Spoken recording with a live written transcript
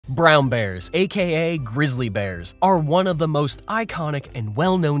Brown bears, aka grizzly bears, are one of the most iconic and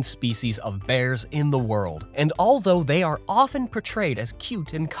well-known species of bears in the world. And although they are often portrayed as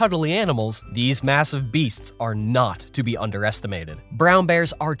cute and cuddly animals, these massive beasts are not to be underestimated. Brown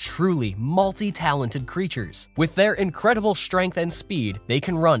bears are truly multi-talented creatures. With their incredible strength and speed, they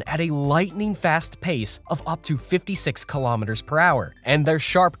can run at a lightning-fast pace of up to 56 kilometers per hour, and their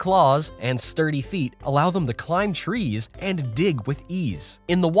sharp claws and sturdy feet allow them to climb trees and dig with ease.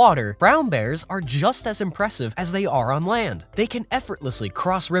 In the water, brown bears are just as impressive as they are on land. They can effortlessly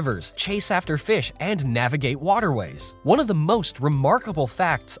cross rivers, chase after fish, and navigate waterways. One of the most remarkable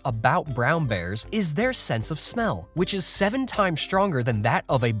facts about brown bears is their sense of smell, which is 7 times stronger than that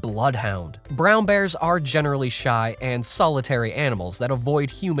of a bloodhound. Brown bears are generally shy and solitary animals that avoid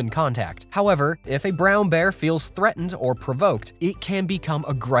human contact. However, if a brown bear feels threatened or provoked, it can become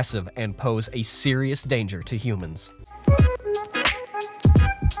aggressive and pose a serious danger to humans.